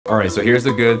All right, so here's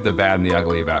the good, the bad, and the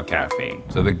ugly about caffeine.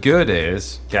 So the good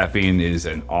is caffeine is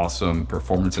an awesome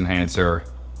performance enhancer,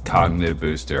 cognitive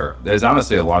booster. There's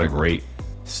honestly a lot of great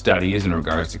studies in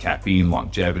regards to caffeine,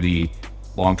 longevity,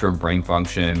 long-term brain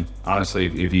function. Honestly,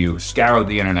 if you scour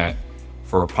the internet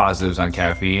for positives on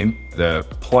caffeine, the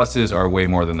pluses are way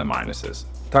more than the minuses.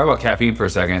 Talk about caffeine for a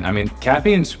second. I mean,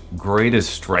 caffeine's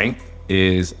greatest strength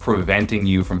is preventing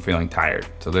you from feeling tired.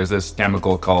 So there's this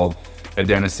chemical called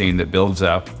adenosine that builds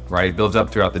up, right? It builds up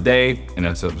throughout the day and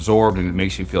it's absorbed and it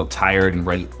makes you feel tired and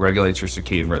regulates your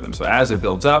circadian rhythm. So as it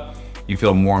builds up, you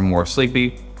feel more and more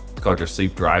sleepy. It's called your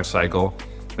sleep drive cycle.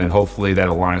 And hopefully that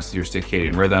aligns to your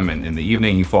circadian rhythm, and in the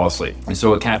evening you fall asleep. And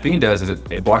so what caffeine does is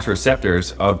it blocks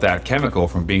receptors of that chemical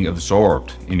from being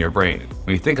absorbed in your brain.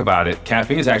 When you think about it,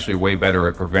 caffeine is actually way better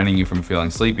at preventing you from feeling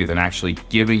sleepy than actually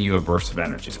giving you a burst of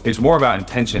energy. It's more about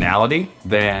intentionality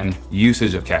than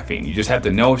usage of caffeine. You just have to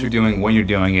know what you're doing, when you're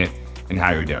doing it, and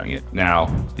how you're doing it. Now,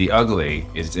 the ugly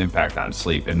is its impact on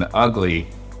sleep, and the ugly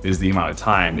is the amount of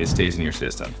time it stays in your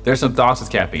system. There's some thoughts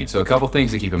with caffeine. So a couple things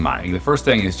to keep in mind. The first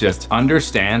thing is just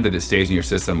understand that it stays in your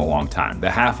system a long time. The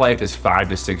half-life is 5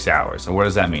 to 6 hours. So what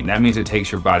does that mean? That means it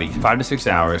takes your body 5 to 6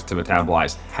 hours to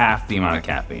metabolize half the amount of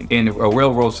caffeine. In a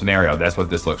real world scenario, that's what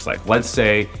this looks like. Let's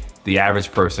say the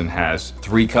average person has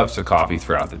 3 cups of coffee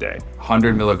throughout the day,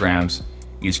 100 milligrams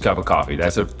each cup of coffee.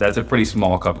 That's a pretty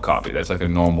small cup of coffee. That's like a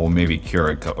normal, maybe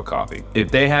Keurig cup of coffee. If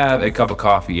they have a cup of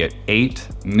coffee at 8,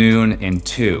 noon, and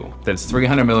 2, that's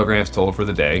 300 milligrams total for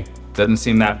the day. Doesn't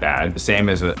seem that bad. The same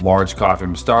as a large coffee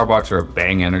from Starbucks or a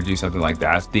Bang Energy, something like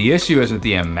that. The issue isn't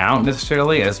the amount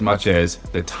necessarily as much as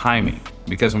the timing.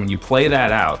 Because when you play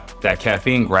that out, that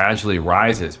caffeine gradually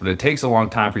rises, but it takes a long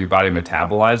time for your body to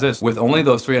metabolize this. With only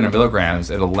those 300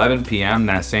 milligrams, at 11 p.m.,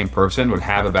 that same person would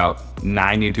have about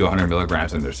 90 to 100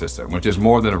 milligrams in their system, which is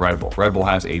more than a Red Bull. Red Bull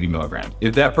has 80 milligrams.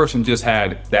 If that person just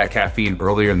had that caffeine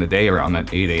earlier in the day around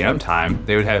that 8 a.m. time,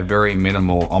 they would have very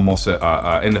minimal, almost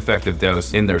ineffective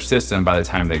dose in their system by the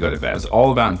time they go to bed. It's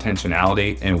all about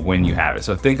intentionality and when you have it.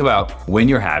 So think about when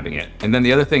you're having it. And then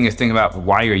the other thing is think about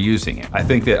why you're using it. I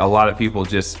think that a lot of people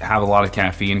just have a lot of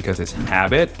caffeine because it's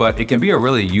habit, but it can be a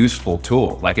really useful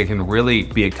tool. Like it can really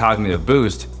be a cognitive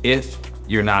boost if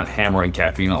you're not hammering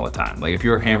caffeine all the time. Like if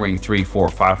you're hammering 300,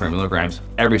 400, 500 milligrams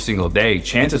every single day,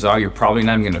 chances are you're probably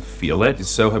not even gonna feel it. It's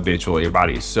so habitual, your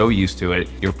body is so used to it,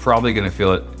 you're probably gonna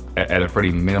feel it at a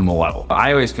pretty minimal level.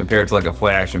 I always compare it to like a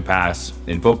play action pass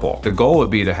in football. The goal would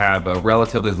be to have a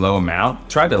relatively low amount.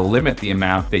 Try to limit the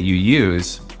amount that you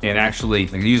use and actually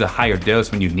use a higher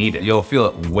dose when you need it. You'll feel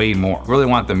it way more. Really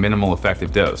want the minimal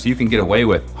effective dose. You can get away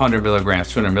with 100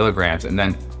 milligrams, 200 milligrams, and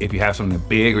then if you have something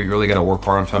big or you really gotta work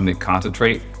hard on something to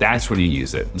concentrate, that's when you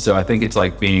use it. So I think it's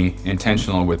like being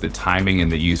intentional with the timing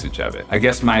and the usage of it. I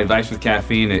guess my advice with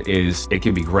caffeine is it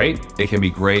can be great. It can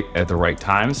be great at the right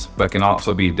times, but can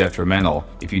also be detrimental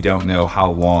if you don't know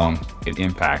how long it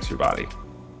impacts your body.